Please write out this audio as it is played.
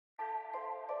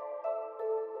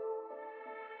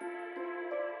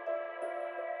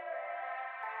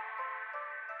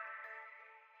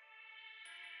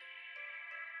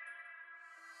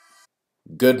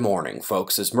Good morning,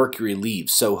 folks. As Mercury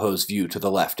leaves Soho's view to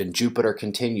the left and Jupiter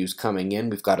continues coming in,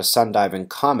 we've got a sun-diving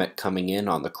comet coming in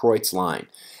on the Kreutz line.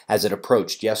 As it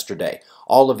approached yesterday,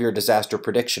 all of your disaster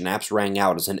prediction apps rang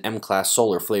out as an M-class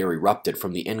solar flare erupted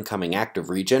from the incoming active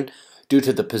region. Due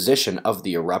to the position of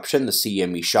the eruption, the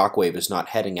CME shockwave is not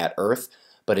heading at Earth,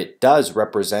 but it does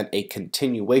represent a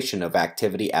continuation of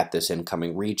activity at this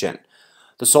incoming region.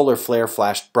 The solar flare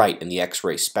flashed bright in the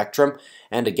X-ray spectrum,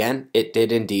 and again, it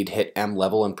did indeed hit M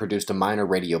level and produced a minor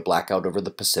radio blackout over the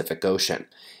Pacific Ocean.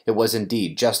 It was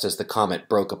indeed just as the comet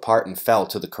broke apart and fell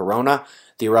to the corona.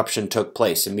 The eruption took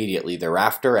place immediately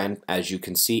thereafter, and as you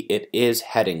can see, it is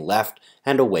heading left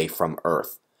and away from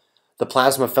Earth. The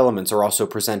plasma filaments are also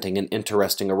presenting an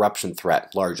interesting eruption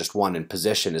threat. Largest one in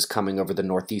position is coming over the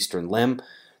northeastern limb.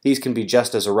 These can be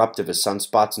just as eruptive as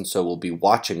sunspots, and so we'll be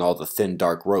watching all the thin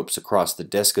dark ropes across the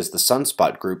disk as the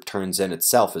sunspot group turns in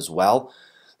itself as well.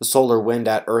 The solar wind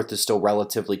at Earth is still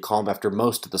relatively calm after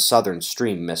most of the southern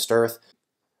stream missed Earth.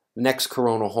 The next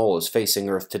coronal hole is facing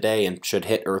Earth today and should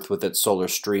hit Earth with its solar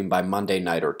stream by Monday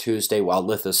night or Tuesday, while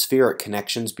lithospheric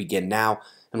connections begin now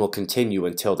and will continue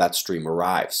until that stream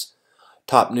arrives.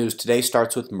 Top news today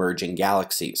starts with merging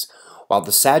galaxies. While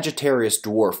the Sagittarius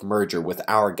dwarf merger with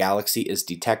our galaxy is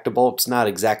detectable, it's not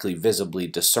exactly visibly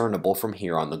discernible from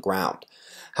here on the ground.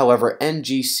 However,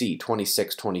 NGC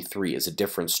 2623 is a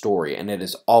different story, and it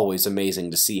is always amazing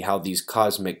to see how these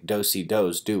cosmic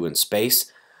do-si-dos do in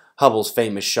space. Hubble's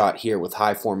famous shot here with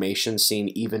high formation seen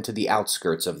even to the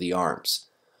outskirts of the arms.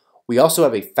 We also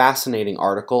have a fascinating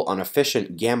article on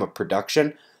efficient gamma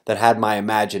production that had my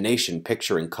imagination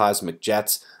picturing cosmic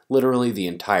jets literally the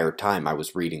entire time I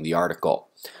was reading the article.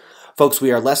 Folks,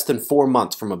 we are less than 4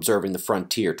 months from observing the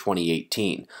Frontier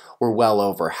 2018. We're well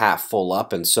over half full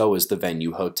up, and so is the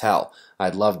venue hotel.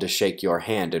 I'd love to shake your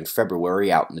hand in February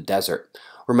out in the desert.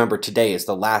 Remember, today is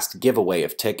the last giveaway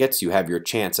of tickets. You have your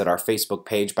chance at our Facebook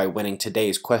page by winning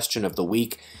today's question of the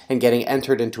week and getting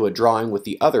entered into a drawing with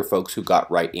the other folks who got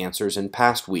right answers in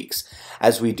past weeks.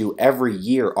 As we do every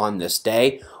year on this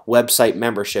day, website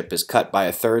membership is cut by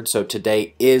a third, so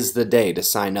today is the day to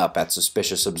sign up at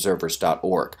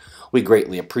suspiciousobservers.org. We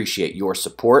greatly appreciate your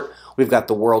support. We've got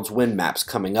the world's wind maps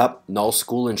coming up, null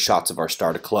school, and shots of our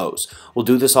star to close. We'll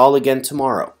do this all again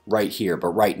tomorrow, right here, but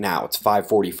right now it's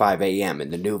 5:45 a.m.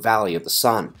 in the new Valley of the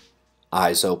Sun.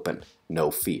 Eyes open, no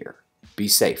fear. Be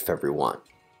safe, everyone.